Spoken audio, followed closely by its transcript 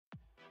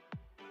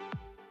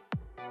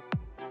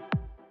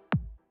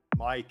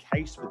my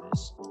case for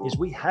this is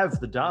we have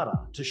the data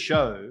to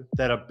show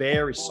that a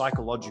bear is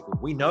psychological.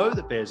 We know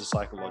that bears are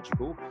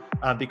psychological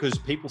because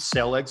people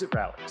sell exit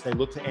rallies. They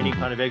look for any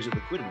kind of exit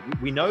liquidity.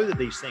 We know that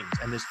these things,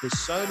 and there's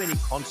so many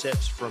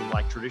concepts from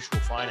like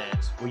traditional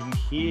finance where you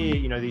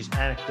hear, these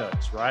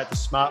anecdotes, right? The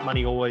smart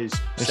money always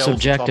They're sells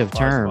subjective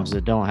terms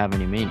that don't have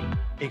any meaning.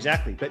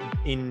 Exactly. But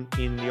in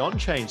the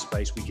on-chain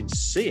space, we can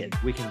see it.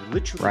 We can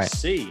literally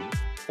see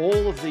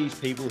all of these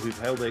people who've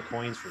held their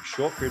coins for a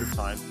short period of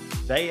time.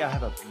 They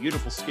have a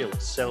beautiful skill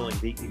at selling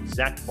the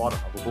exact bottom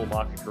of a bull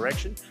market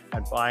correction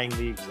and buying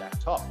the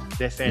exact top.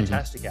 They're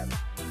fantastic at it.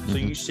 So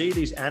you see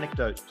these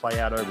anecdotes play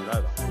out over and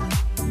over.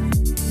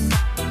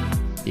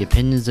 The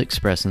opinions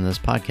expressed in this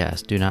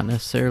podcast do not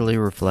necessarily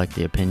reflect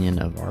the opinion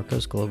of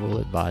Arcos Global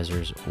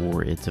Advisors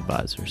or its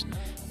advisors.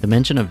 The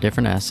mention of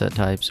different asset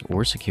types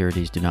or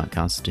securities do not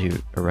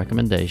constitute a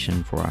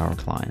recommendation for our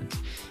clients.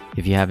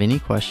 If you have any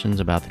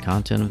questions about the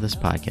content of this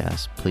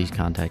podcast, please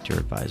contact your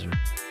advisor.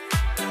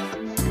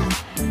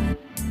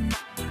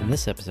 In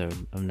this episode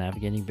of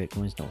Navigating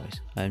Bitcoin's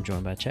Noise, I am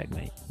joined by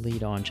Checkmate,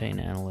 lead on-chain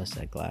analyst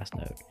at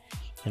Glassnode.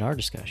 In our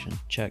discussion,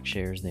 Chuck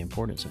shares the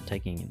importance of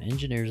taking an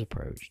engineer's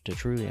approach to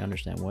truly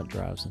understand what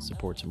drives and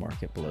supports a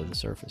market below the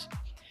surface.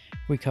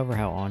 We cover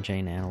how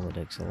on-chain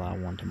analytics allow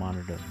one to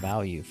monitor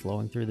value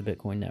flowing through the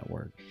Bitcoin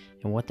network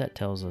and what that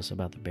tells us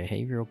about the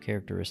behavioral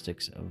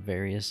characteristics of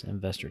various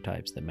investor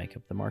types that make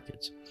up the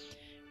markets.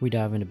 We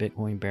dive into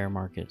Bitcoin bear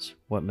markets,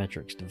 what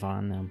metrics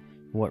define them,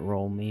 what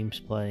role memes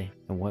play,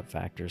 and what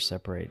factors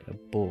separate a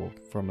bull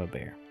from a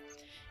bear.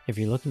 If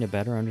you're looking to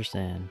better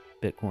understand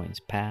Bitcoin's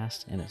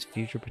past and its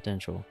future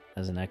potential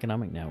as an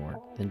economic network,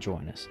 then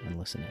join us and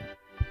listen in.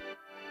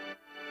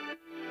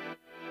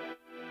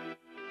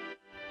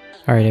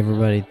 All right,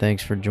 everybody,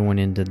 thanks for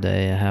joining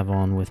today. I have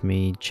on with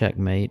me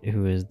Checkmate,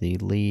 who is the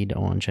lead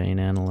on-chain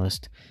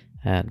analyst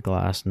at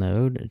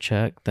Glassnode.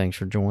 Check, thanks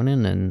for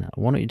joining, and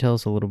why don't you tell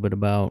us a little bit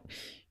about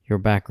your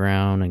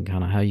background and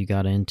kind of how you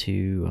got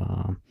into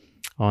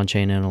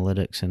on-chain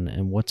analytics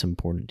and what's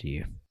important to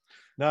you?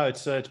 No,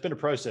 it's been a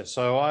process.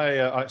 So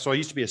I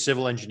used to be a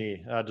civil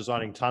engineer,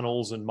 designing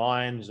tunnels and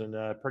mines and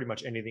pretty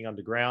much anything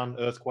underground,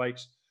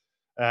 earthquakes.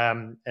 I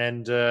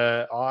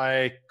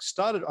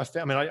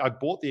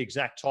bought the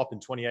exact top in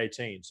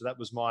 2018. So that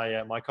was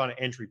my kind of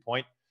entry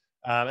point.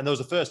 And that was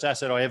the first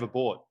asset I ever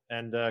bought,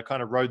 and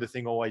kind of rode the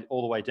thing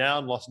all the way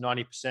down, lost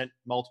 90%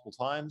 multiple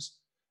times.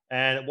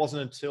 And it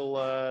wasn't until,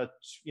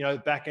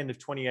 back end of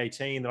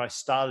 2018 that I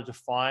started to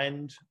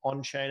find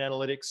on-chain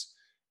analytics.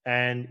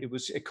 And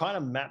it kind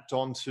of mapped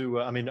onto,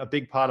 a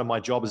big part of my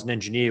job as an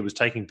engineer was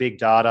taking big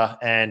data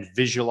and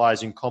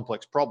visualizing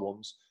complex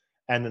problems.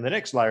 And then the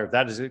next layer of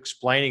that is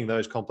explaining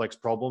those complex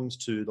problems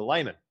to the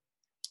layman,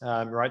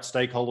 right?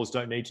 Stakeholders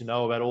don't need to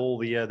know about all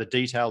the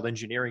detailed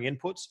engineering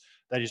inputs.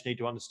 They just need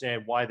to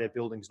understand why their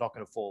building's not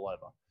going to fall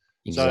over.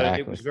 Exactly. So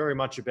it was very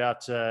much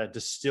about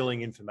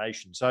distilling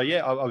information. So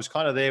yeah, I was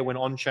kind of there when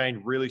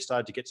on-chain really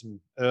started to get some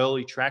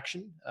early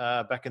traction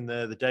back in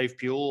the Dave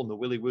Puel and the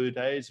Willy Woo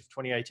days of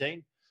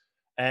 2018.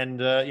 And,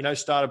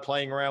 started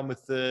playing around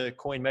with the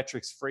Coin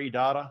Metrics free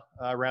data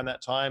around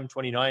that time,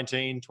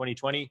 2019,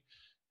 2020,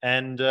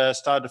 and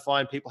started to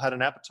find people had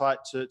an appetite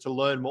to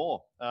learn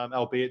more,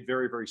 albeit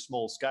very, very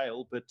small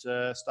scale, but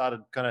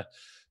started kind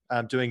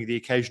of doing the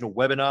occasional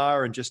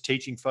webinar and just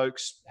teaching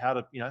folks how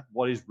to,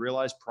 what is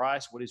realized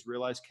price, what is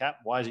realized cap,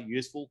 why is it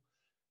useful?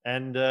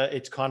 And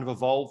it's kind of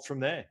evolved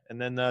from there.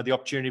 And then the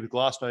opportunity with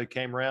Glassnode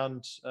came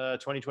around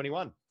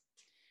 2021.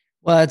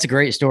 Well, that's a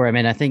great story. I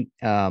mean, I think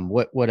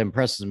what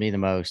impresses me the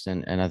most,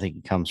 and I think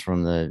it comes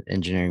from the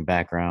engineering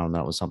background,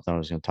 that was something I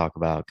was going to talk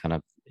about, kind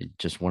of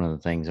just one of the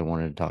things I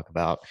wanted to talk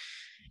about.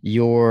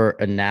 Your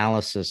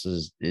analysis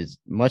is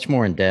much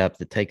more in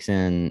depth. It takes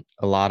in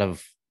a lot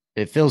of,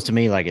 it feels to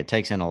me like it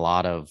takes in a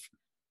lot of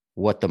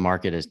what the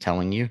market is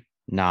telling you,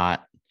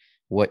 not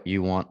what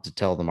you want to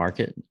tell the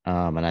market.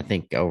 And I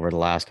think over the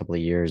last couple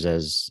of years,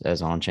 as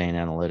on-chain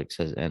analytics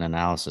and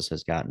analysis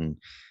has gotten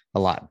a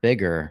lot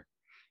bigger,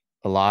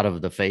 a lot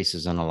of the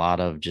faces and a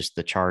lot of just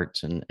the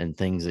charts and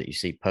things that you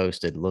see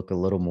posted look a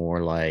little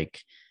more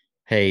like,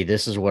 hey,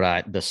 this is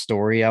the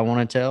story I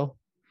want to tell,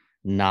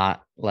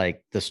 not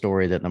like the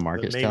story that the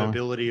market's telling. The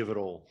memeability of it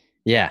all.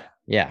 Yeah.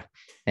 Yeah.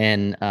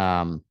 And,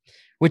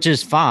 which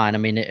is fine. I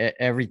mean,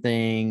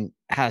 everything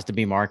has to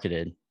be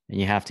marketed and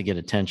you have to get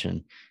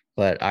attention,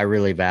 but I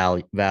really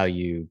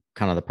value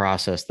kind of the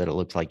process that it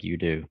looks like you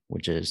do,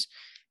 which is,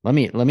 let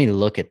me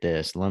look at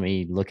this. Let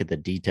me look at the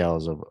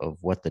details of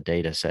what the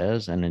data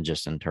says and then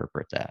just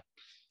interpret that.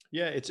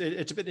 Yeah, it's a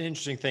bit of an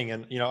interesting thing.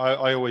 And,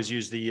 I always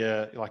use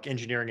the like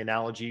engineering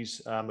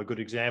analogies. A good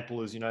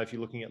example is, if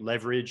you're looking at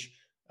leverage,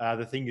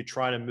 the thing you're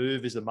trying to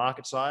move is the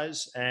market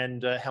size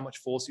and how much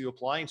force are you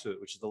applying to it,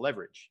 which is the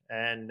leverage.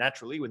 And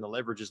naturally, when the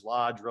leverage is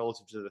large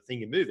relative to the thing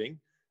you're moving,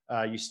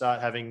 you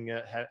start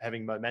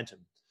having momentum.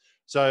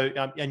 So,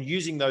 and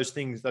using those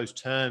things, those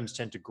terms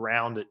tend to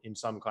ground it in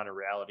some kind of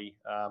reality.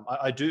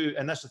 I do,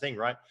 and that's the thing,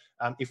 right?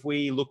 If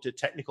we looked at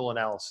technical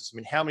analysis, I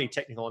mean, how many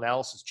technical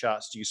analysis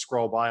charts do you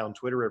scroll by on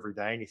Twitter every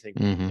day and you think,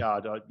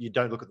 you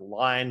don't look at the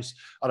lines?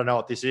 I don't know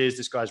what this is.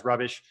 This guy's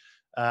rubbish.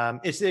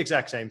 It's the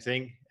exact same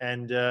thing.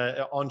 And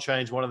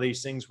on-chain is one of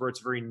these things where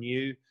it's very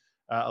new.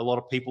 A lot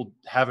of people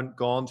haven't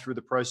gone through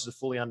the process of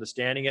fully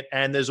understanding it.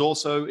 And there's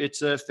also,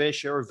 it's a fair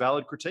share of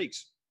valid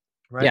critiques,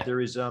 right? Yeah.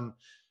 There's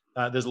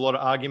a lot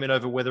of argument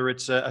over whether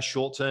it's a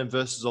short-term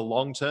versus a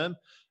long-term.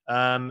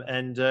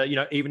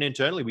 Even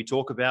internally, we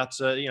talk about,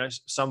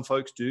 some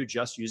folks do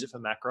just use it for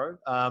macro.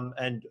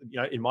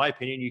 In my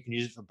opinion, you can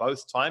use it for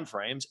both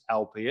timeframes,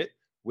 albeit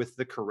with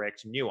the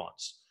correct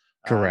nuance.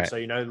 Correct.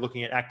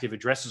 Looking at active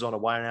addresses on a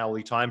 1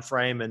 hourly time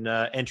frame and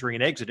entering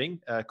and exiting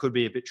could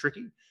be a bit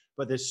tricky.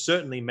 But there's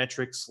certainly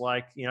metrics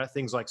like,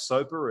 things like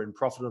SOPR and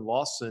profit and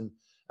loss and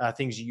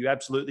things you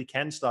absolutely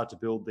can start to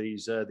build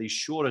these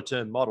shorter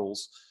term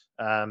models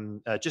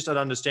just at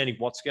understanding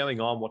what's going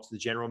on, what's the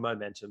general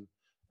momentum.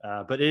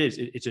 But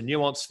it's a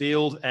nuanced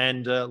field.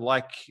 And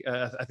I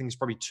think there's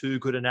probably two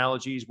good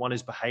analogies. One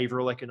is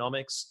behavioral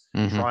economics.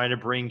 Trying to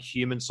bring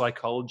human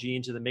psychology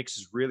into the mix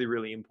is really,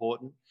 really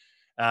important.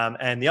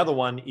 And the other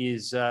one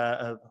is,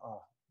 what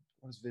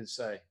does Viz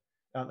say?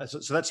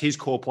 So that's his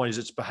core point, is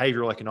it's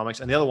behavioral economics.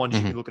 And the other one,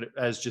 you can look at it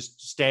as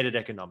just standard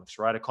economics,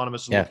 right?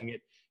 Economists are looking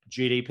at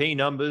GDP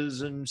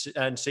numbers and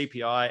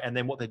CPI. And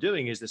then what they're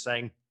doing is they're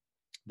saying,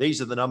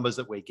 these are the numbers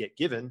that we get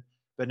given,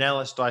 but now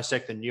let's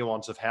dissect the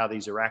nuance of how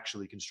these are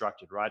actually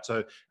constructed, right?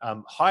 So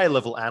higher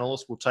level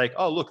analysts will take,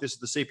 oh, look, this is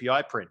the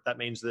CPI print. That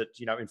means that,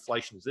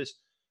 inflation is this.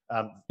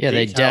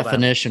 They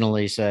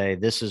definitionally say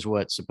this is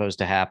what's supposed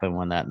to happen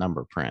when that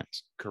number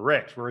prints.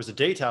 Correct. Whereas a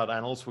detailed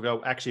analyst will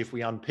go, actually, if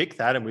we unpick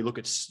that and we look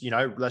at,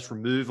 let's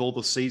remove all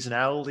the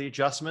seasonality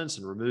adjustments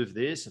and remove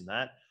this and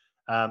that.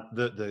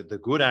 The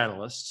good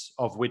analysts,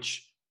 of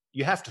which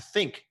you have to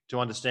think to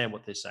understand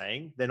what they're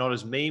saying, they're not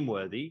as meme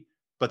worthy,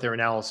 but their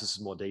analysis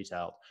is more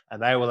detailed, and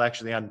they will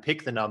actually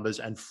unpick the numbers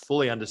and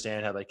fully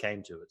understand how they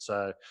came to it.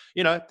 So,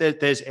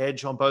 there's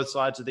edge on both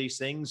sides of these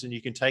things, and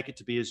you can take it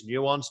to be as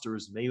nuanced or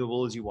as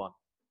memeable as you want.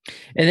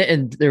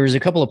 And there was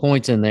a couple of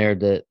points in there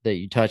that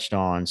you touched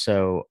on.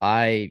 So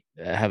I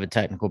have a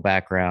technical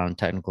background,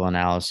 technical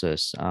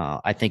analysis.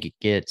 I think it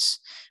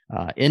gets,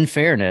 in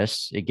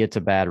fairness, it gets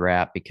a bad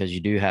rap because you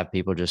do have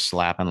people just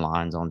slapping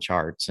lines on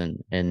charts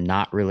and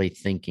not really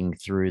thinking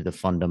through the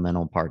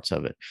fundamental parts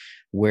of it.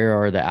 Where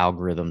are the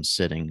algorithms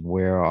sitting?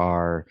 Where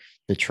are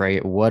the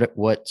trade?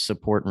 What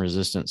support and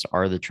resistance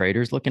are the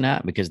traders looking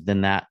at? Because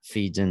then that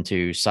feeds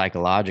into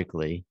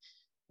psychologically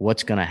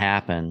what's going to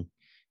happen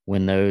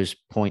when those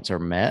points are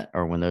met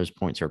or when those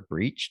points are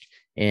breached.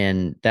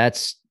 And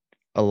that's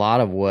a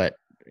lot of what,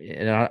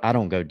 and I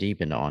don't go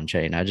deep into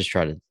on-chain. I just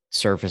try to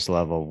surface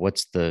level.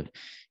 What's the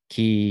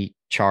key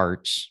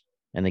charts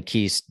and the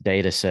key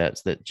data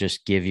sets that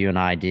just give you an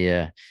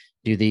idea?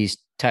 Do these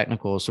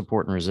technical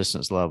support and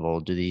resistance level,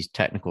 do these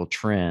technical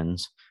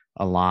trends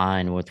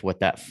align with what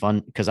that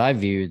because I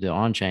view the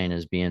on-chain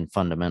as being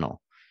fundamental.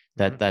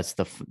 That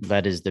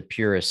is the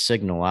purest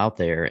signal out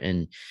there.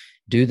 And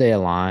do they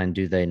align?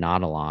 Do they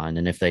not align?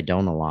 And if they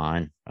don't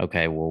align,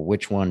 okay, well,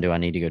 which one do I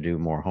need to go do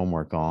more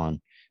homework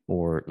on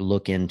or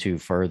look into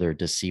further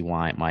to see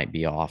why it might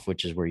be off,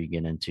 which is where you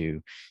get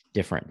into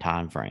different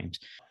time frames.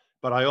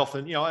 But I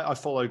often, I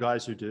follow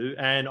guys who do,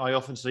 and I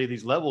often see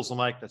these levels. I'm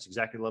like, that's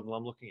exactly the level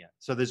I'm looking at.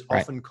 So there's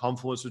often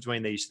confluence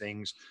between these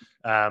things.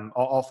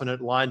 Often it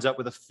lines up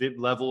with a fib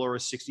level or a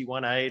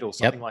 61.8 or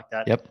something like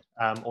that.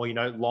 Or,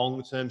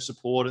 long-term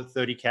support at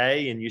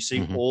 30K, and you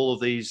see all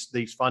of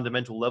these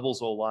fundamental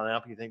levels all line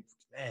up, and you think,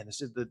 man,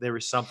 there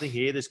is something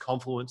here. There's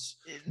confluence.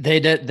 They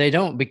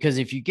don't, because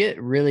if you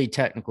get really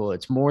technical,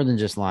 it's more than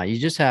just line. You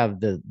just have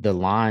the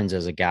lines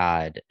as a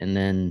guide, and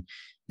then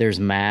there's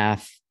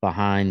math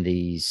behind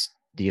these,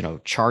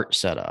 chart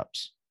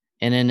setups.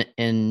 And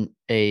in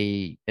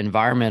a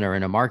environment or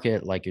in a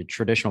market like your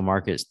traditional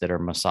markets that are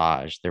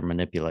massaged, they're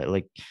manipulated.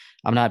 Like,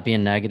 I'm not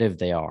being negative.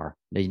 They are.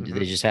 They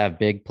just have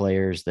big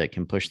players that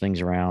can push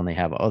things around. They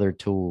have other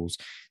tools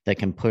that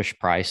can push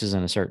prices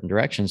in a certain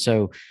direction.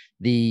 So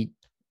the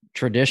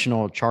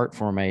traditional chart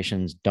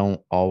formations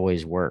don't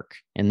always work.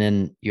 And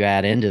then you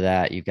add into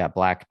that, you've got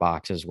black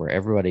boxes where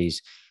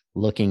everybody's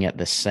looking at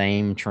the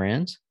same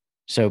trends.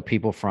 So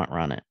people front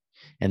run it.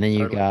 And then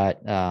you've got,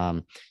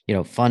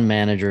 fund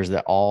managers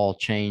that all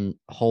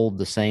hold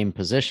the same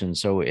position.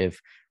 So if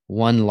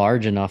one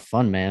large enough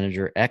fund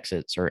manager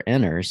exits or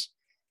enters,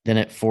 then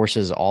it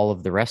forces all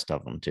of the rest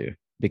of them to,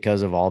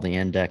 because of all the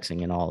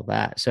indexing and all of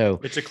that. So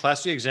it's a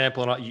classic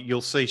example. And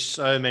you'll see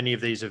so many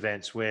of these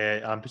events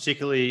where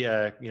particularly,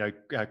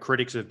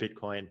 critics of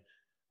Bitcoin,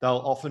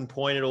 they'll often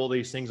point at all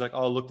these things like,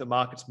 oh, look, the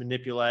market's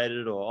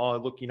manipulated, or, oh,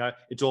 look,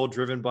 it's all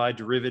driven by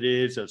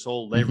derivatives, it's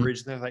all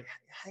leveraged. And they're like,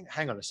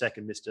 hang on a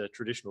second, Mr.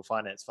 Traditional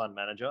Finance Fund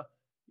Manager.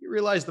 You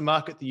realize the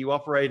market that you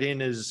operate in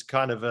is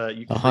kind of,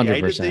 you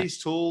created 100%. these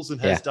tools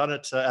and has done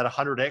it at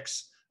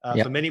 100x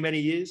Yep. for many, many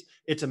years.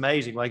 It's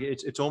amazing. Like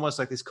it's almost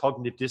like this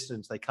cognitive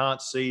dissonance. They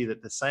can't see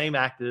that the same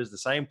actors, the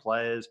same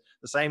players,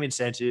 the same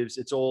incentives,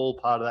 it's all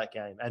part of that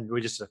game. And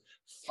we're just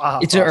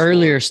It's an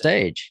earlier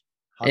stage.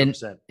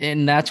 100%.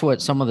 And that's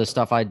what some of the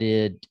stuff I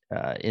did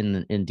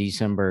in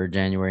December,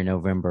 January,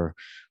 November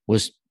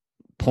was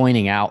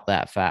pointing out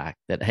that fact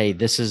that, hey,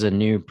 this is a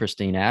new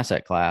pristine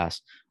asset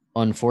class.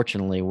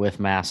 Unfortunately, with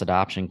mass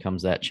adoption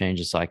comes that change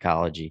of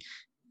psychology.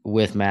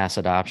 With mass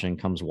adoption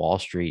comes Wall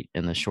Street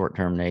and the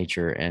short-term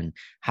nature. And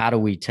how do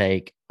we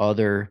take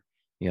other,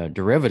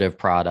 derivative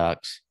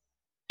products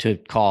to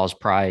cause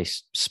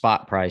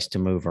spot price to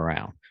move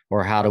around?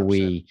 Or how do 100%.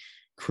 we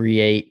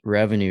create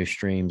revenue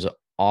streams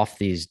off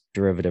these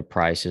derivative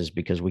prices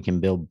because we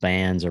can build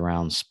bands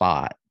around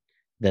spot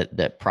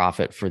that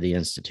profit for the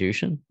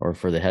institution or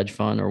for the hedge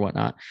fund or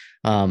whatnot.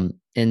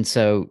 And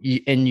so,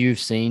 you've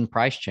seen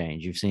price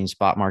change, you've seen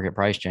spot market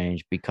price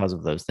change because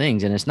of those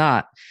things. And it's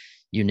not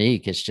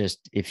unique. It's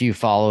just, if you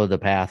follow the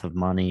path of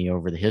money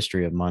over the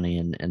history of money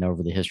and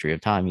over the history of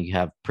time, you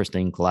have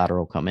pristine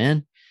collateral come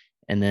in,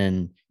 and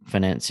then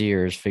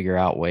financiers figure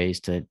out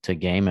ways to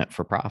game it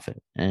for profit.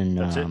 And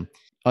that's it.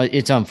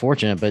 It's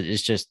unfortunate, but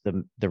it's just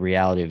the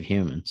reality of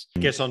humans. It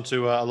gets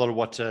onto a lot of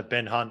what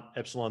Ben Hunt,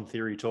 Epsilon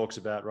Theory, talks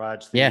about, right?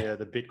 It's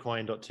the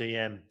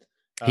Bitcoin.tm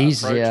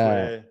he's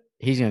approach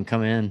he's going to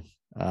come in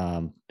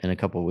a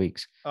couple of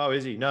weeks. Oh,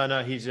 is he?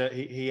 No. He's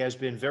he has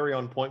been very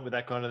on point with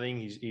that kind of thing.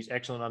 He's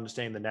excellent at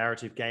understanding the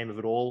narrative game of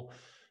it all.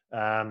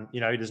 He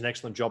does an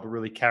excellent job of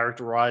really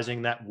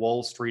characterizing that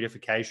Wall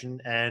Streetification.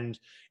 And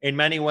in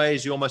many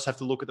ways, you almost have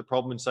to look at the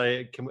problem and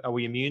say, are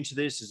we immune to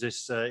this? Is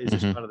this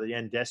this kind of the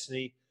end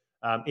destiny?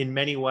 In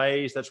many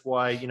ways, that's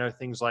why,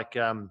 things like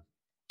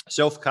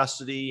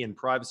self-custody and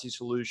privacy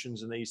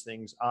solutions and these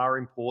things are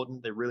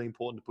important. They're really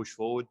important to push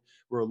forward.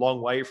 We're a long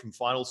way from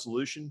final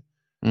solution.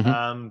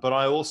 But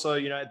I also,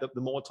 the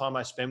more time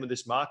I spend with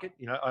this market,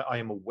 I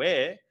am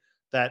aware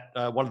that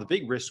one of the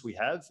big risks we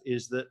have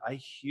is that a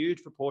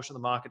huge proportion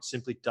of the market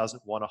simply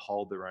doesn't want to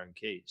hold their own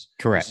keys.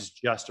 Correct. This is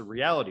just a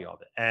reality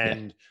of it.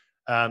 And,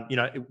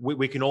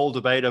 we can all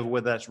debate over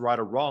whether that's right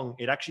or wrong.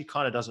 It actually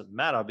kind of doesn't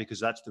matter because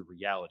that's the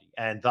reality.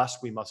 And thus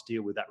we must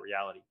deal with that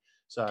reality.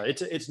 So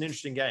it's an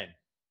interesting game.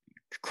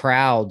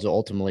 Crowds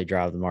ultimately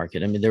drive the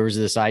market. I mean, there was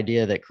this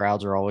idea that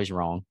crowds are always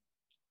wrong.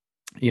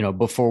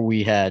 Before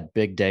we had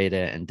big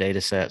data and data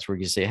sets where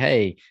you say,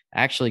 hey,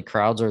 actually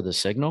crowds are the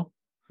signal.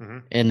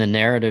 And the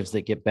narratives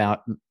that get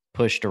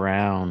pushed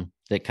around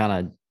that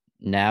kind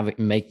of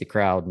make the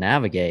crowd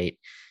navigate,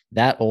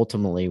 that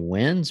ultimately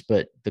wins.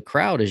 But the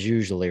crowd is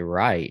usually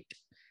right.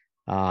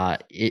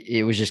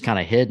 It was just kind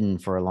of hidden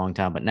for a long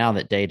time. But now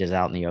that data is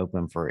out in the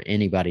open for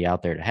anybody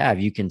out there to have,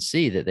 you can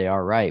see that they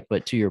are right.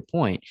 But to your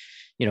point,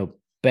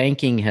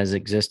 banking has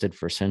existed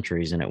for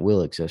centuries and it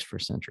will exist for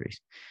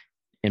centuries.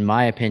 In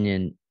my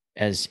opinion,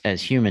 as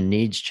human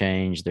needs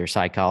change, their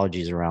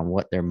psychologies around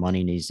what their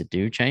money needs to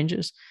do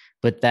changes.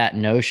 But that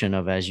notion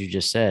of, as you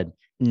just said,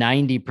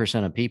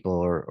 90% of people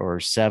or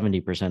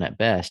 70% at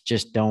best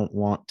just don't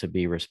want to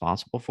be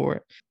responsible for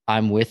it.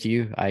 I'm with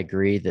you. I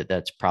agree that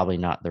that's probably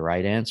not the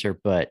right answer,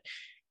 but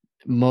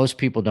most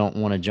people don't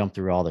want to jump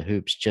through all the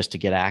hoops just to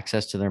get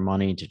access to their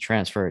money, to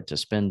transfer it, to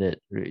spend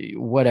it,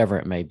 whatever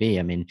it may be.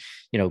 I mean,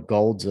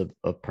 gold's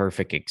a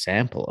perfect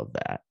example of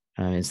that.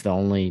 It's the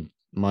only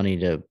money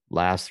to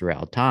last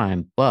throughout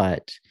time,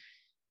 but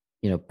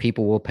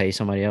people will pay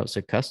somebody else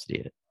to custody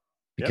it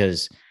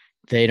because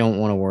they don't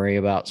want to worry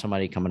about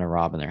somebody coming and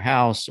robbing their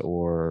house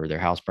or their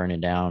house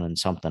burning down and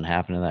something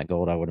happened to that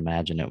gold. I would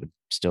imagine it would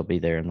still be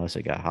there unless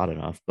it got hot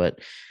enough. But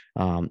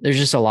there's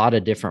just a lot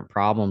of different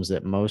problems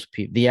that most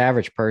people, the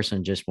average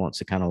person, just wants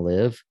to kind of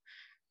live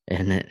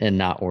and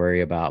not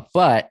worry about.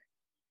 But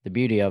the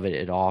beauty of it,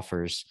 it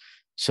offers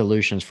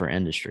solutions for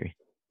industry.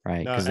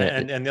 Right. No,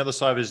 and the other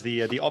side is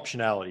the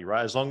optionality,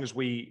 right? As long as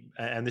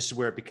and this is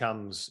where it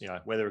becomes,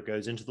 whether it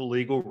goes into the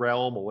legal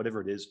realm or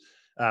whatever it is,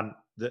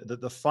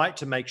 the fight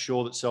to make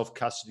sure that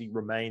self-custody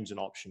remains an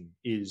option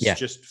is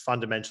just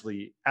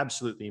fundamentally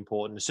absolutely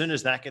important. As soon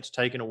as that gets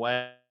taken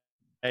away,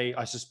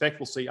 I suspect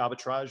we'll see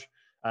arbitrage.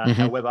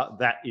 However,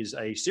 that is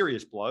a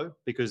serious blow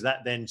because that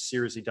then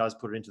seriously does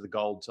put it into the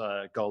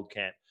gold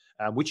camp,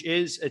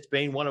 it's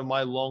been one of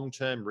my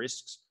long-term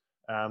risks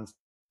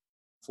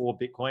for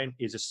Bitcoin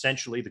is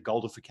essentially the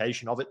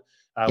goldification of it,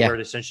 where it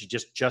essentially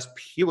just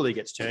purely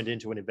gets turned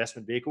into an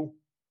investment vehicle.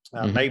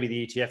 Maybe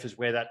the ETF is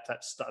where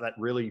that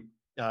really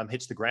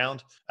hits the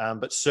ground,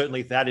 but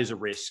certainly that is a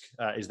risk.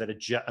 Is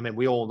that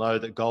we all know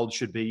that gold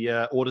should be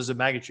orders of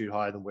magnitude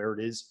higher than where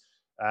it is,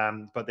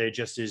 but there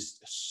just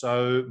is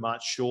so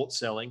much short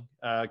selling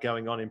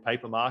going on in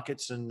paper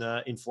markets and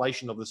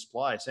inflation of the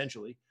supply,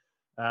 essentially.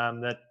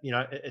 That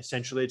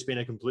essentially it's been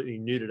a completely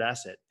neutered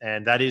asset,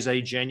 and that is a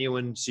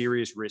genuine,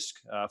 serious risk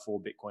for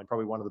Bitcoin,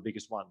 probably one of the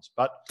biggest ones.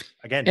 But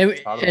again,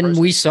 and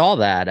we saw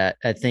that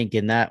I think,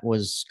 and that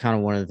was kind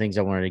of one of the things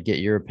I wanted to get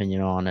your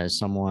opinion on as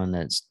someone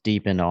that's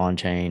deep into on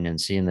chain and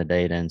seeing the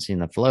data and seeing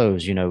the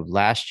flows.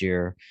 Last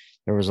year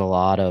there was a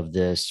lot of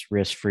this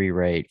risk-free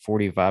rate,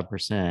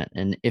 45%.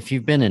 And if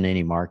you've been in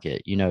any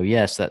market,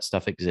 yes, that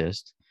stuff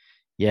exists.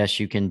 Yes,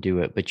 you can do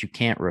it, but you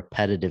can't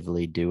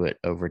repetitively do it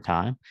over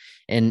time.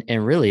 And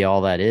really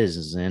all that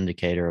is an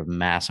indicator of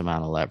mass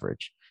amount of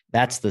leverage.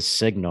 That's the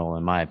signal,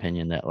 in my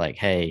opinion, that like,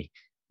 hey,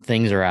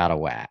 things are out of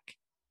whack.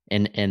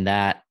 And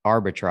that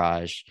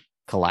arbitrage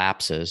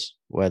collapses,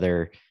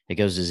 whether it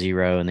goes to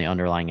zero and the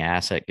underlying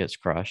asset gets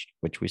crushed,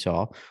 which we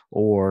saw,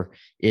 or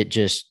it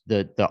just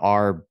the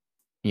arb,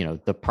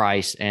 the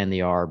price and the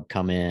arb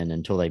come in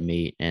until they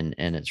meet and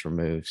it's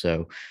removed.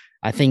 So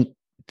I think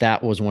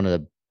that was one of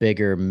the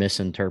bigger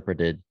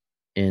misinterpreted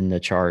in the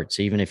charts.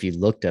 Even if you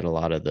looked at a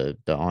lot of the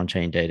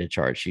on-chain data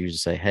charts, you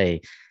just say,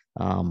 hey,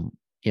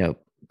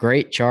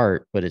 great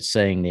chart, but it's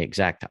saying the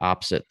exact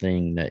opposite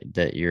thing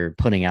that you're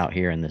putting out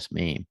here in this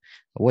meme.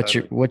 What's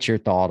your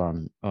thought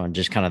on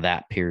just kind of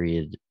that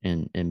period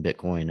in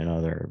Bitcoin and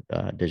other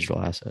digital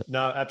assets?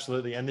 No,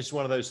 absolutely. And this is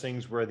one of those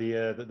things where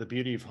the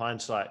beauty of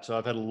hindsight. So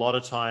I've had a lot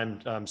of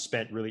time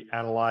spent really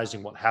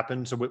analyzing what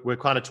happened. So we're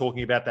kind of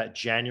talking about that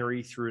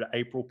January through to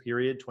April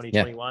period,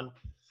 2021. Yeah.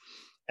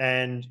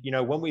 And,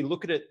 when we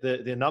look at it,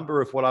 the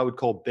number of what I would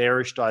call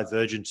bearish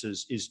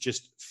divergences is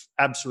just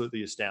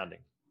absolutely astounding.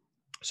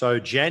 So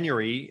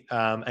January,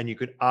 and you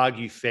could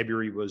argue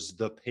February was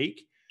the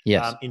peak.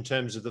 Yes. In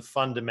terms of the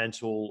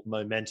fundamental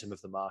momentum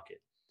of the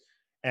market.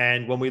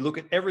 And when we look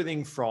at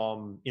everything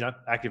from,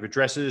 active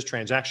addresses,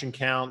 transaction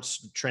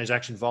counts,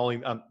 transaction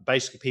volume,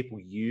 basically people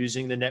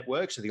using the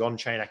network, so the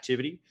on-chain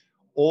activity,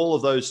 all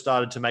of those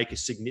started to make a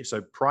significant,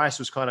 so price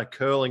was kind of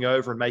curling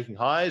over and making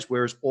highs,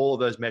 whereas all of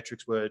those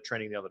metrics were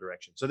trending the other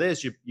direction. So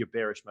there's your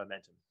bearish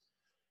momentum.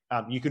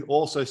 You can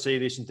also see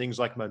this in things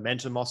like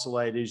momentum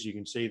oscillators. You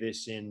can see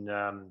this in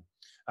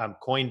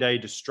coin day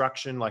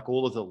destruction, like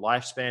all of the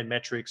lifespan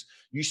metrics.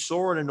 You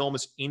saw an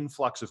enormous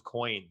influx of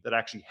coin that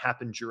actually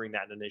happened during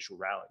that initial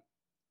rally.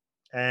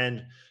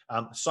 And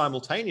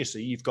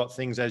simultaneously, you've got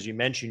things, as you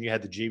mentioned, you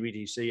had the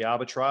GBTC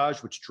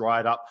arbitrage, which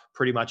dried up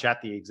pretty much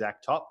at the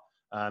exact top,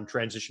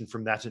 transitioned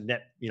from that to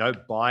net,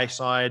 buy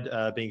side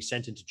being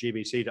sent into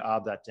GBC to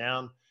arb that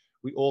down.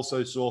 We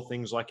also saw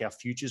things like our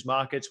futures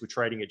markets were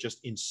trading at just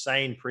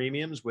insane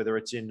premiums, whether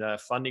it's in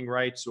funding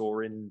rates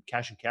or in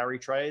cash and carry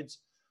trades.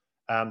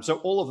 So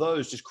all of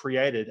those just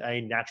created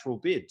a natural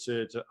bid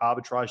to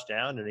arbitrage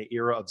down in an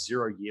era of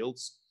zero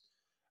yields.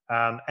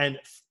 And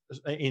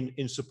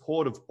in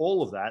support of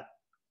all of that,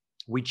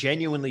 we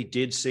genuinely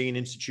did see an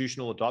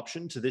institutional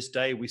adoption. To this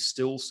day, we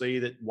still see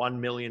that $1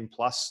 million+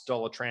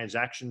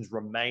 transactions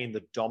remain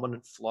the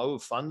dominant flow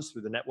of funds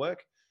through the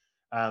network.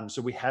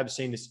 So we have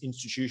seen this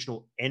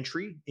institutional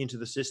entry into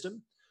the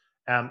system.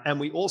 And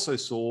we also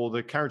saw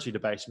the currency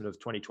debasement of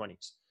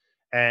 2020s.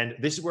 And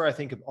this is where I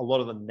think a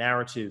lot of the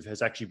narrative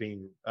has actually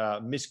been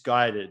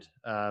misguided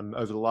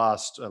over the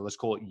last, let's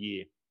call it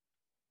year.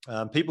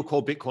 People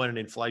call Bitcoin an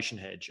inflation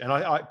hedge. And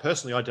I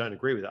personally, I don't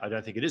agree with it. I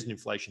don't think it is an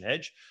inflation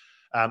hedge.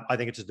 I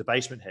think it's a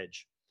debasement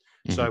hedge.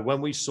 Mm-hmm. So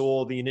when we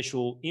saw the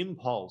initial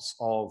impulse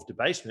of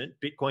debasement,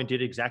 Bitcoin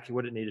did exactly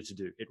what it needed to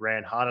do. It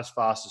ran hardest,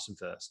 fastest, and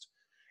first.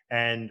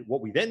 And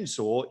what we then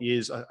saw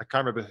is, I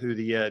can't remember who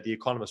the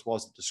economist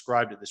was that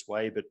described it this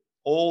way, but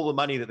all the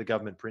money that the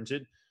government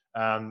printed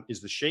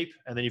is the sheep,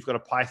 and then you've got a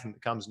python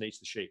that comes and eats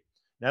the sheep.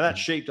 Now that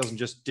sheep doesn't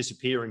just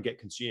disappear and get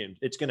consumed.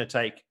 It's going to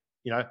take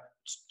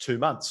 2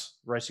 months.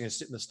 Racing going to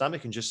sit in the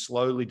stomach and just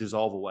slowly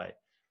dissolve away.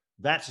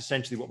 That's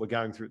essentially what we're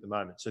going through at the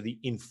moment. So the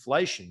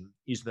inflation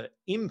is the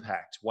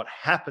impact, what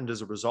happened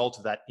as a result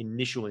of that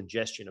initial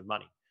ingestion of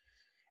money.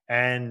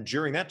 And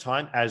during that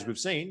time, as we've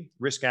seen,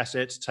 risk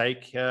assets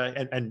take,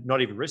 and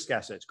not even risk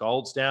assets,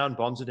 gold's down,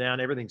 bonds are down,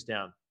 everything's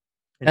down.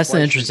 That's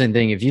the interesting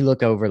thing. If you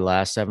look over the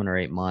last 7 or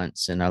 8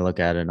 months, and I look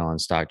at it on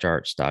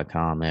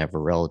stockcharts.com, they have a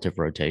relative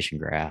rotation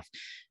graph,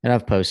 and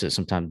I've posted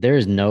sometimes, there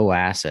is no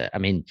asset. I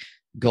mean,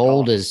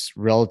 gold is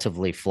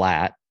relatively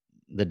flat.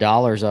 The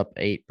dollar's up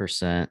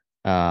 8%.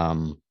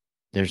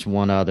 There's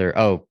one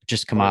other,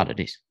 just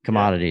commodities.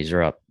 Commodities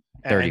are up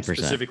 30%. And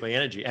specifically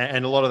energy.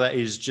 And a lot of that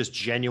is just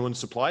genuine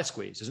supply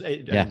squeeze.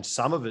 And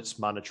some of it's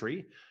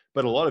monetary,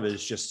 but a lot of it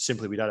is just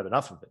simply we don't have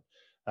enough of it.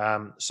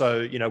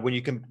 So, when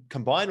you can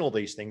combine all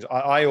these things,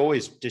 I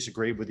always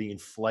disagree with the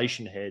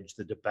inflation hedge.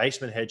 The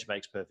debasement hedge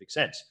makes perfect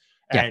sense.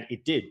 And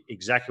it did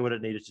exactly what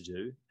it needed to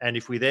do. And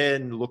if we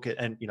then look at,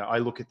 I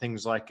look at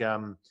things like,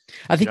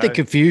 I think the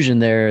confusion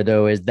there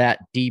though, is that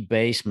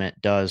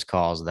debasement does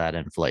cause that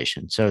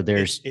inflation. So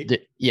there's,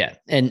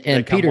 and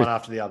Peter, one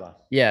after the other.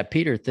 Yeah.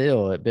 Peter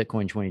Thiel at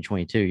Bitcoin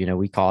 2022,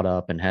 we caught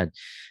up and had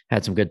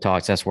some good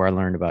talks. That's where I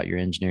learned about your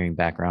engineering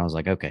background. I was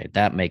like, okay,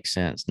 that makes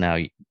sense now,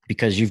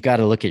 because you've got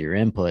to look at your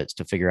inputs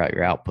to figure out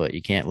your output.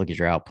 You can't look at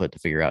your output to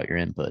figure out your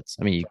inputs.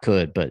 I mean, you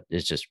could, but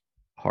it's just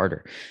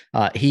harder.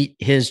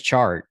 His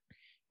chart,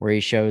 where he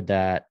showed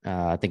that,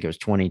 I think it was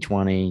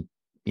 2020,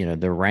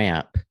 the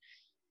ramp,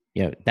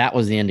 that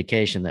was the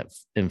indication that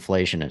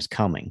inflation is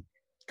coming.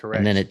 Correct.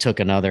 And then it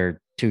took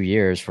another 2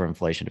 years for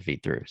inflation to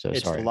feed through. So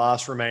it's the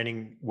last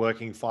remaining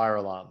working fire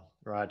alarm,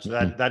 right? So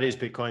that is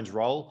Bitcoin's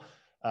role.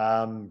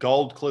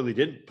 Gold clearly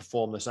didn't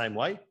perform the same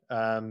way.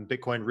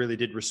 Bitcoin really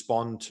did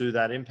respond to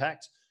that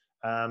impact.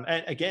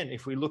 And again,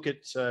 if we look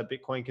at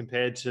Bitcoin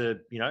compared to,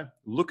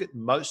 look at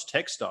most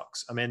tech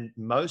stocks. I mean,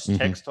 most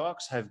tech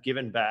stocks have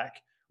given back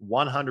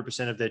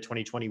 100% of their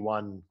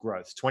 2021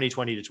 growth,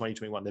 2020 to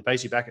 2021. They're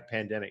basically back at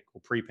pandemic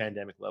or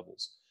pre-pandemic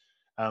levels.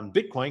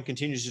 Bitcoin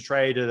continues to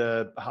trade at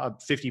a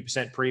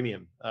 50%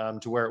 premium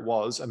to where it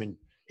was. I mean,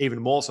 even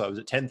more so. It was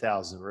at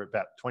 10,000. We're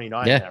about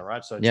 29 now,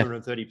 right? So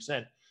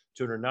 230%,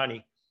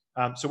 290.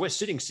 So we're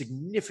sitting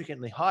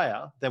significantly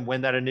higher than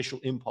when that initial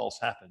impulse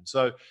happened.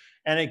 So,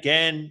 and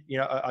again,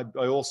 I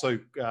also,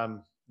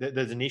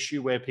 there's an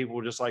issue where people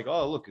are just like,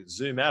 oh, look,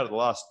 zoom out of the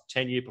last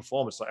 10-year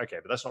performance. Like, okay,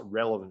 but that's not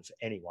relevant for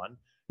anyone.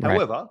 Right.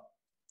 However,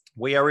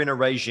 we are in a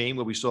regime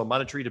where we saw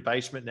monetary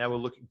debasement. Now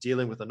we're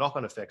dealing with the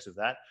knock-on effects of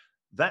that.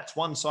 That's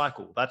one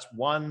cycle. That's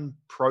one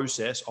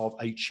process of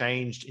a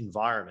changed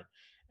environment.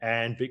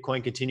 And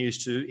Bitcoin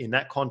continues to, in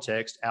that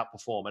context,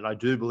 outperform. And I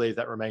do believe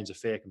that remains a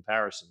fair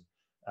comparison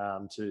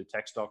to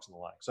tech stocks and the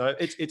like. So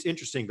it's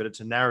interesting, but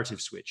it's a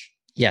narrative switch.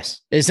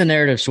 Yes, it's a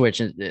narrative switch.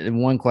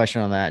 And one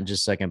question on that in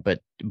just a second,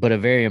 but a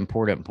very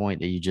important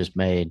point that you just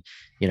made.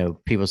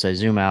 People say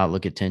zoom out,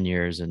 look at 10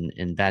 years,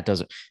 and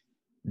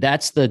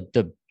that's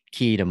the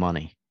key to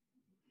money.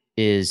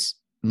 Is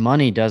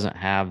money doesn't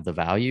have the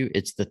value.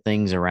 It's the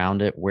things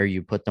around it, where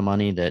you put the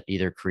money, that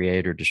either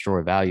create or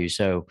destroy value.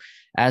 So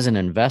as an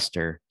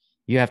investor,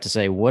 you have to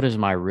say, what is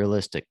my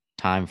realistic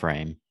time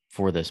frame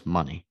for this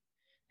money?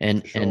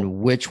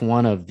 And which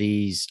one of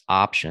these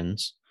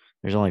options,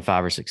 there's only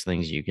 5 or 6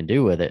 things you can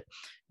do with it.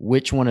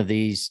 Which one of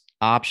these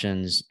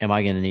options am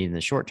I going to need in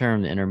the short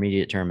term, the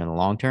intermediate term, and the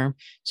long term?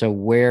 So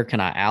where can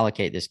I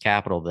allocate this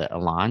capital that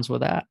aligns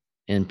with that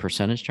in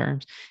percentage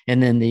terms?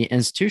 And then the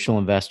institutional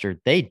investor,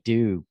 they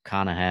do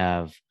kind of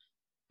have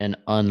an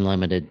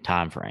unlimited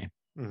time frame,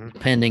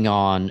 depending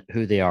on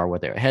who they are,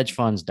 what they're. Hedge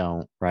funds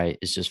don't, right?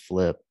 It's just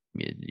flip,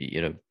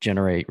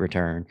 generate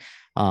return.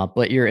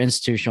 But your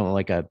institutional,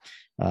 like a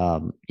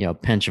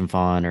pension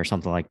fund or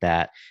something like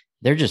that,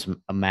 they're just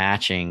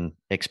matching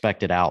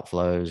expected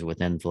outflows with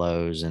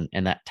inflows,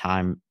 and that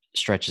time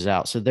stretches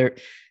out. So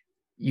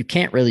you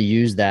can't really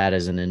use that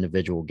as an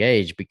individual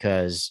gauge,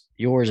 because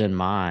yours and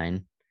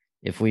mine,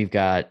 if I've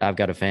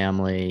got a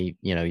family,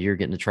 you're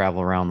getting to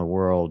travel around the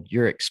world,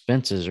 your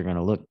expenses are going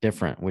to look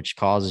different, which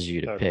causes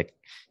you to pick.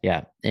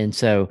 Yeah. And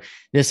so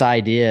this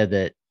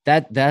idea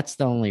that's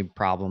the only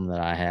problem that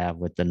I have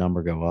with the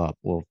number go up.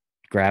 Well,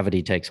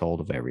 gravity takes hold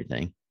of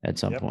everything at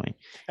some point.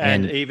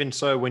 And even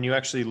so, when you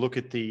actually look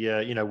at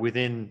the,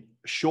 within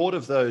short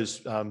of those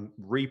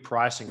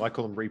repricing, I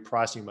call them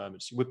repricing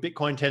moments, with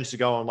Bitcoin tends to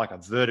go on like a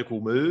vertical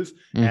move,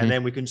 and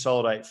then we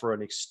consolidate for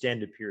an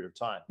extended period of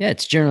time. Yeah,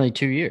 it's generally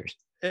 2 years.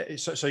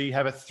 So you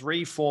have a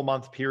 3-4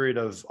 month period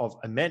of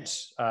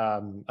immense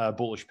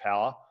bullish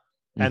power,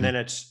 and then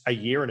it's a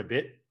year and a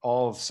bit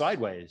of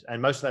sideways,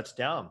 and most of that's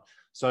down.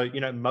 So,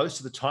 most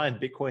of the time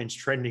Bitcoin's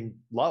trending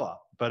lower,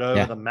 but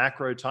over the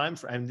macro time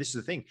frame, and this is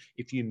the thing,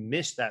 if you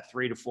miss that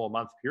 3 to 4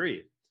 month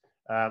period,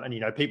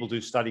 and people do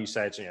studies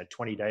say it's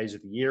 20 days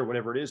of the year,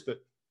 whatever it is, but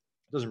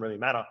it doesn't really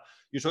matter.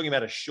 You're talking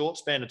about a short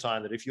span of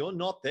time that if you're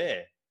not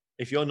there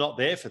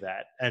for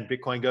that, and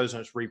Bitcoin goes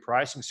on its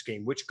repricing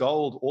scheme, which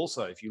gold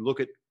also, if you look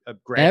at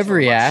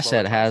every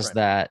asset has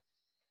that,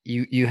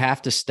 you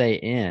have to stay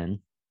in,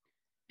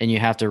 and you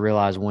have to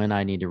realize when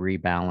I need to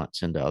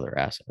rebalance into other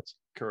assets.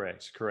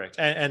 Correct.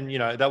 And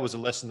that was a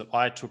lesson that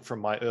I took from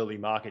my early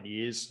market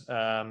years,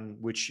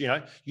 which,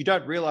 you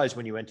don't realize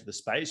when you enter the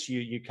space.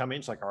 You come in,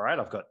 it's like, all right,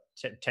 I've got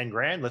 10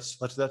 grand, let's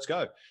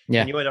go.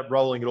 Yeah. And you end up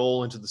rolling it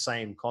all into the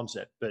same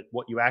concept. But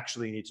what you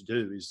actually need to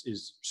do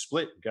is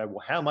split and go,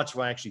 well, how much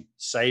am I actually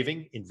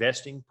saving,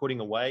 investing,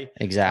 putting away?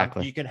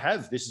 Exactly. You can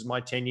have, this is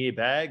my 10-year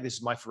bag, this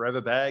is my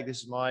forever bag,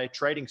 this is my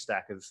trading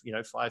stack of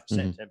 5%,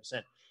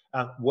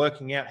 10%.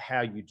 Working out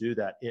how you do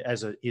that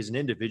as an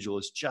individual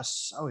is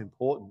just so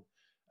important.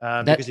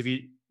 Because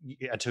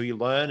until you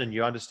learn and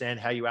you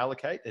understand how you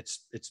allocate,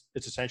 it's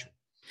essential.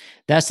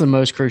 That's the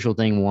most crucial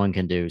thing one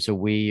can do. So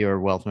we are a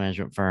wealth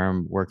management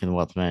firm, work in the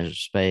wealth management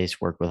space,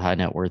 work with high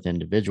net worth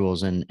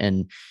individuals,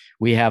 and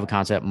we have a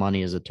concept: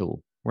 money is a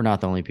tool. We're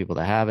not the only people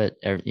that have it.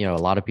 A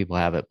lot of people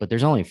have it, but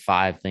there's only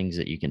 5 things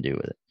that you can do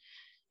with it.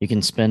 You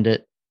can spend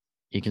it,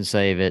 you can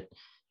save it,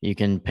 you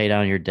can pay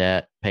down your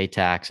debt, pay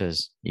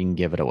taxes, you can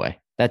give it away.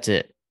 That's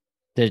it.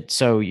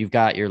 So you've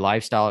got your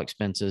lifestyle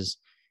expenses,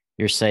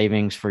 your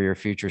savings for your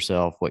future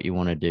self, what you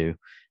want to do,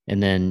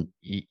 and then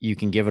you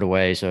can give it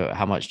away. So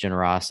how much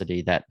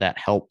generosity that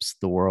helps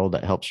the world,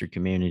 that helps your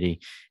community.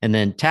 And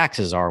then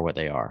taxes are what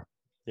they are.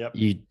 Yep.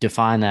 You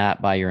define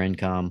that by your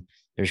income.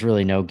 There's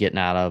really no getting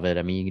out of it.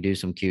 I mean, you can do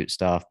some cute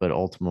stuff, but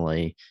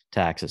ultimately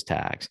tax is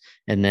tax.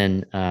 And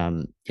then,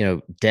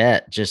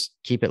 debt, just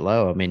keep it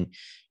low. I mean,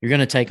 you're going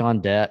to take on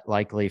debt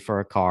likely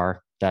for a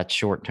car that's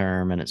short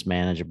term and it's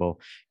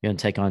manageable. You're going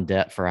to take on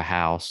debt for a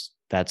house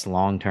that's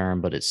long term,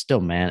 but it's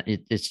still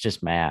it's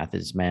just math.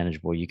 It's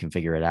manageable. You can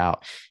figure it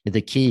out.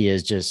 The key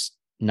is just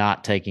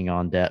not taking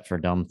on debt for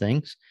dumb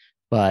things,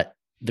 but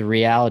the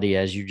reality,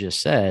 as you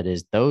just said,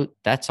 is though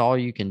that's all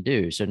you can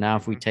do. So now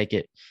if we take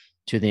it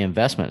to the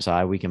investment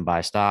side, we can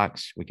buy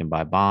stocks, we can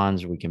buy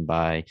bonds, we can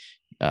buy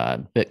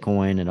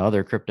Bitcoin and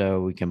other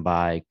crypto, we can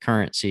buy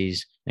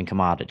currencies and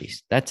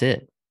commodities. That's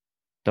it.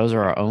 Those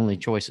are our only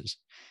choices.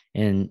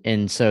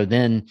 And so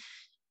then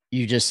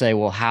you just say,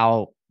 well,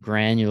 how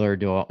granular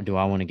do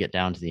I want to get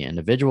down to the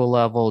individual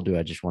level? Do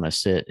I just want to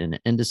sit in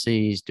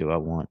indices? Do I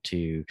want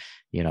to,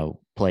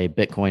 play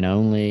Bitcoin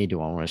only? Do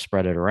I want to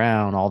spread it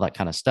around? All that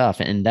kind of stuff.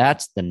 And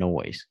that's the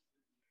noise.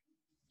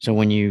 So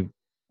when you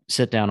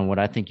sit down, and what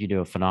I think you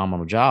do a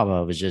phenomenal job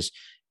of is just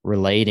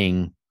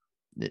relating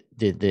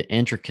the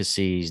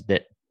intricacies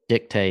that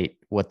dictate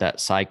what that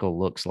cycle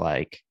looks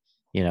like,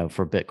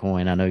 for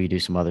Bitcoin. I know you do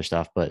some other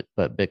stuff, but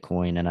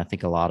Bitcoin, and I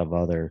think a lot of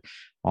other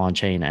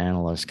on-chain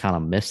analysts kind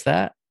of miss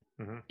that.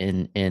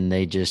 And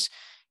they just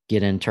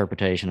get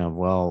interpretation of,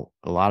 well,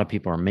 a lot of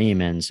people are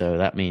memeing, so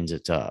that means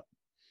it's up.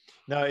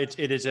 No, it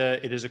is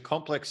a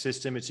complex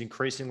system. It's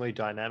increasingly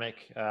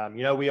dynamic.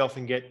 We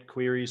often get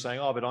queries saying,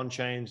 "Oh, but on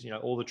chains,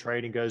 all the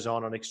trading goes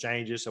on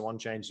exchanges, so on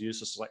chains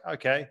useless." It's like,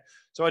 okay.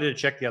 So I did a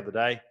check the other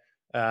day,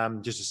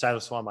 just to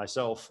satisfy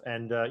myself,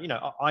 and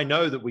I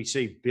know that we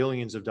see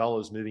billions of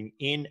dollars moving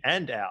in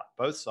and out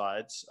both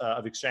sides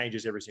of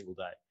exchanges every single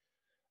day.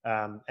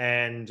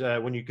 And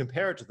when you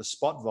compare it to the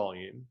spot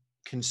volume,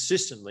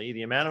 consistently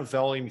the amount of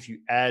volume, if you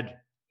add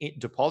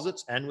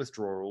deposits and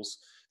withdrawals,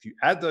 if you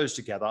add those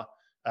together,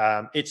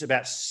 it's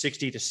about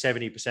 60 to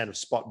 70% of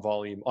spot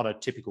volume on a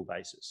typical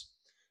basis.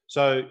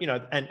 So,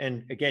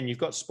 and again, you've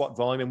got spot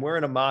volume, and we're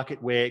in a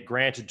market where,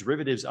 granted,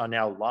 derivatives are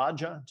now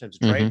larger in terms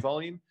of trade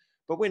volume,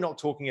 but we're not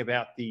talking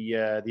about the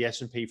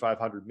S&P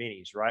 500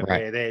 minis, right?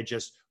 Where they're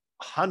just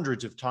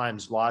hundreds of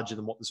times larger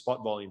than what the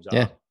spot volumes are.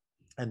 Yeah.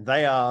 And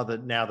they are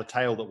now the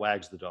tail that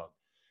wags the dog.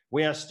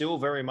 We are still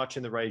very much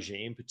in the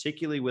regime,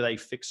 particularly with a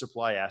fixed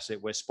supply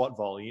asset where spot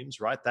volumes,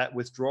 right, that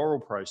withdrawal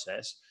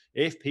process,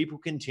 if people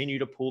continue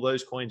to pull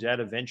those coins out,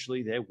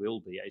 eventually there will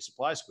be a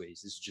supply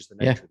squeeze. This is just the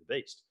nature of the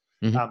beast.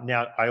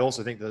 Now, I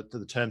also think that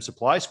the term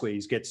supply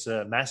squeeze gets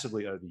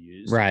massively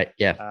overused. Right.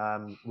 Yeah.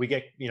 We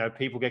get,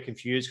 people get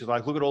confused because,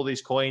 like, look at all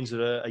these coins that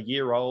are a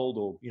year old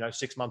or,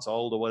 6 months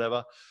old or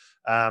whatever.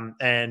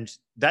 And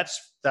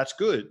that's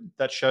good.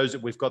 That shows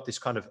that we've got this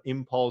kind of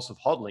impulse of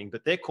hodling,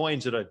 but they're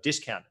coins that are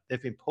discounted.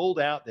 They've been pulled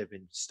out. They've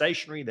been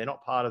stationary. They're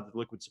not part of the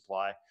liquid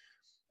supply.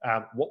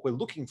 What we're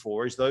looking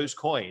for is those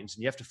coins,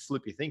 and you have to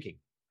flip your thinking.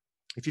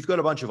 If you've got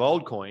a bunch of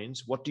old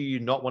coins, what do you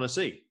not want to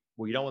see?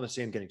 Well, you don't want to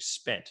see them getting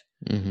spent.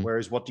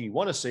 Whereas what do you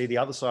want to see? The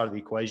other side of the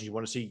equation, you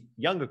want to see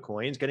younger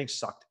coins getting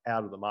sucked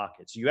out of the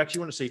market. So you actually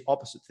want to see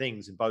opposite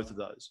things in both of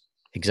those.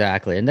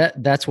 Exactly. And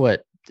that's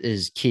what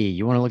is key.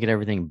 You want to look at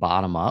everything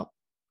bottom up.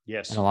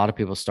 Yes. And a lot of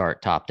people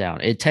start top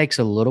down. It takes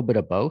a little bit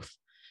of both.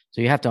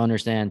 So you have to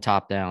understand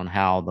top down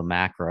how the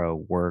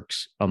macro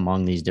works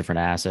among these different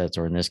assets,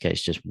 or in this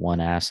case, just one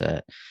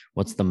asset.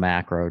 What's the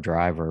macro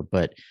driver?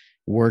 But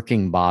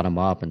working bottom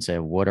up and say,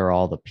 what are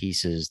all the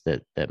pieces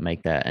that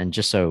make that? And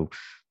just so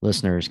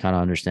listeners kind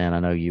of understand, I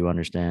know you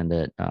understand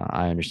it,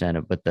 I understand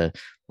it, but the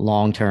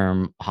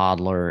long-term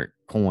hodler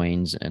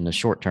coins and the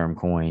short-term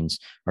coins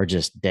are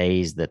just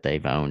days that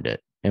they've owned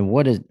it. And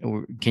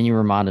can you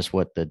remind us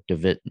what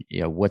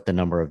what the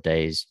number of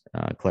days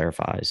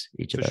clarifies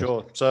each of those?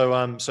 For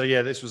sure. So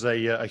yeah, this was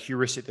a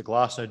heuristic that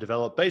Glassnode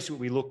developed. Basically,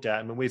 what we looked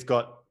at, we've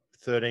got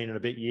 13 and a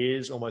bit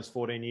years, almost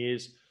 14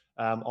 years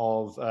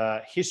of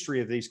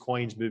history of these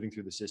coins moving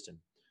through the system.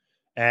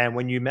 And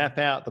when you map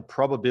out the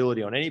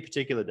probability on any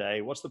particular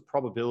day, what's the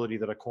probability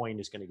that a coin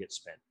is going to get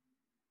spent?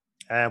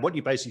 And what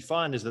you basically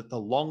find is that the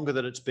longer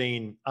that it's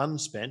been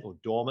unspent or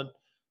dormant,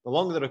 the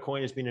longer that a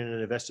coin has been in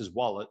an investor's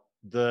wallet,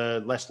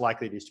 the less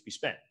likely it is to be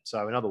spent.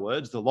 So in other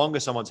words, the longer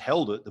someone's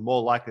held it, the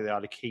more likely they are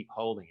to keep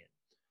holding it.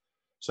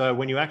 So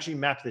when you actually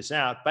map this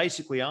out,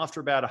 basically after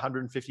about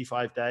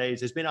 155 days,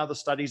 there's been other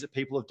studies that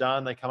people have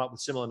done. They come up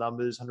with similar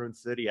numbers,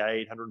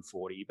 138,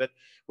 140, but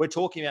we're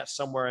talking about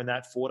somewhere in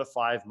that 4 to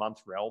 5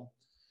 month realm.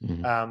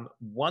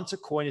 Once a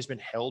coin has been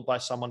held by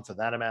someone for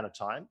that amount of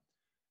time,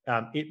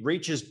 it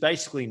reaches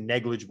basically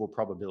negligible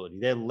probability.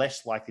 They're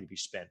less likely to be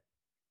spent.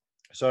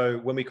 So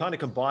when we kind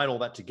of combine all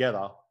that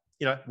together,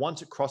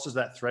 once it crosses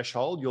that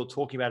threshold, you're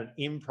talking about an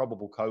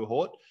improbable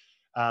cohort.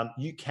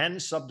 You can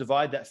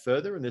subdivide that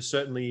further, and there's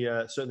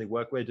certainly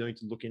work we're doing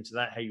to look into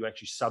that, how you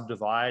actually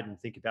subdivide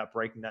and think about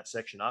breaking that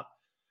section up.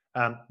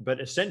 But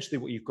essentially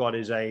what you've got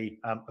is a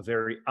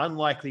very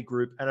unlikely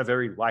group and a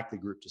very likely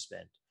group to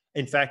spend.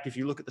 In fact, if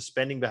you look at the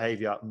spending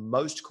behavior,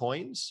 most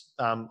coins,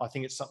 I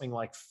think it's something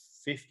like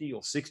 50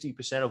 or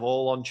 60% of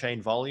all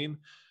on-chain volume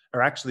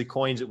are actually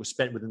coins that were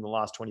spent within the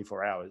last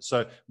 24 hours.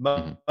 So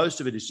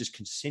most of it is just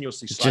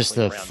continuously cycling just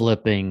the around.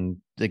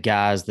 flipping, the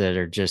guys that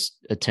are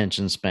just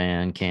attention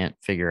span, can't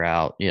figure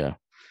out,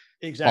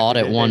 exactly. Bought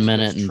it 1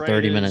 minute and traders,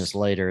 30 minutes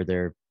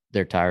later,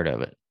 they're tired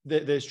of it.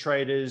 There's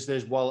traders,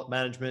 there's wallet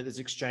management, there's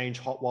exchange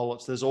hot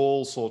wallets. There's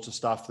all sorts of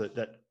stuff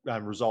that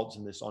results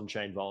in this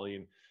on-chain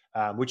volume,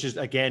 which is,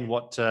 again,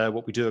 what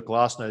we do at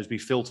Glassnode is we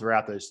filter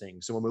out those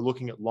things. So when we're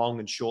looking at long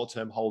and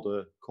short-term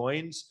holder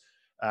coins,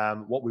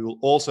 What we will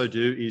also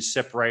do is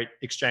separate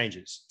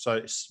exchanges.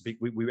 So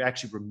we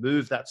actually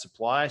remove that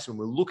supply. So when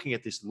we're looking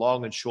at this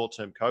long and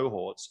short-term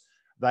cohorts,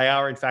 they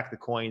are in fact the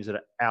coins that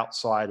are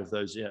outside of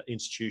those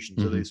institutions.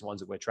 Mm-hmm. Are these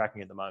ones that we're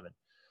tracking at the moment.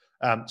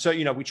 So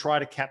we try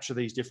to capture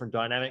these different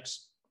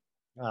dynamics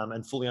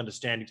and fully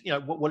understand,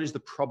 what is the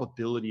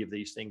probability of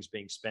these things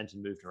being spent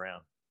and moved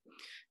around.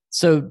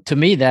 So to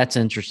me, that's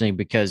interesting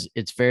because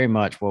it's very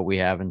much what we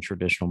have in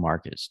traditional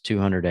markets,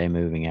 200-day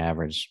moving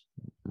average,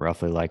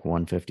 roughly like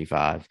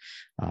 155.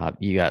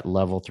 You got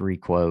level 3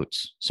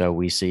 quotes. So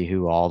we see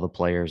who all the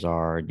players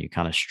are, and you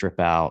kind of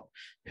strip out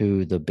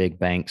who the big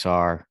banks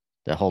are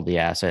that hold the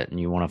asset. And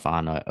you want to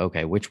find out,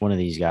 okay, which one of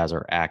these guys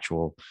are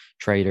actual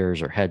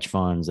traders or hedge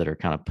funds that are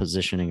kind of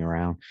positioning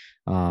around.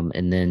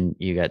 And then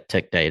you got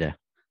tick data.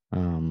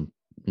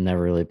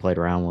 Never really played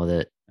around with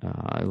it.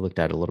 I looked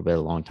at it a little bit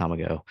a long time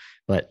ago,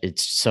 but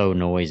it's so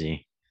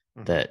noisy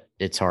that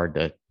it's hard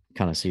to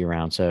kind of see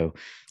around. So,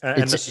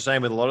 and it's the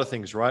same with a lot of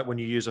things, right? When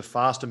you use a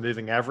faster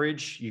moving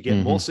average, you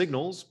get more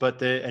signals,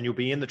 and you'll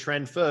be in the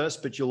trend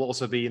first, but you'll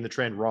also be in the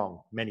trend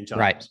wrong many times.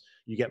 Right.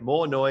 You get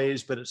more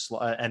noise, but it's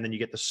and then you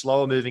get the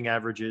slower moving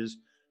averages,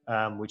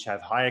 which have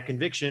higher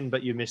conviction,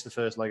 but you miss the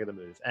first leg of the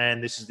move.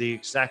 And this is the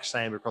exact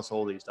same across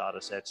all these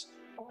data sets.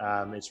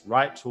 It's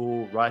right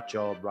tool, right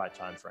job, right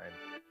time frame.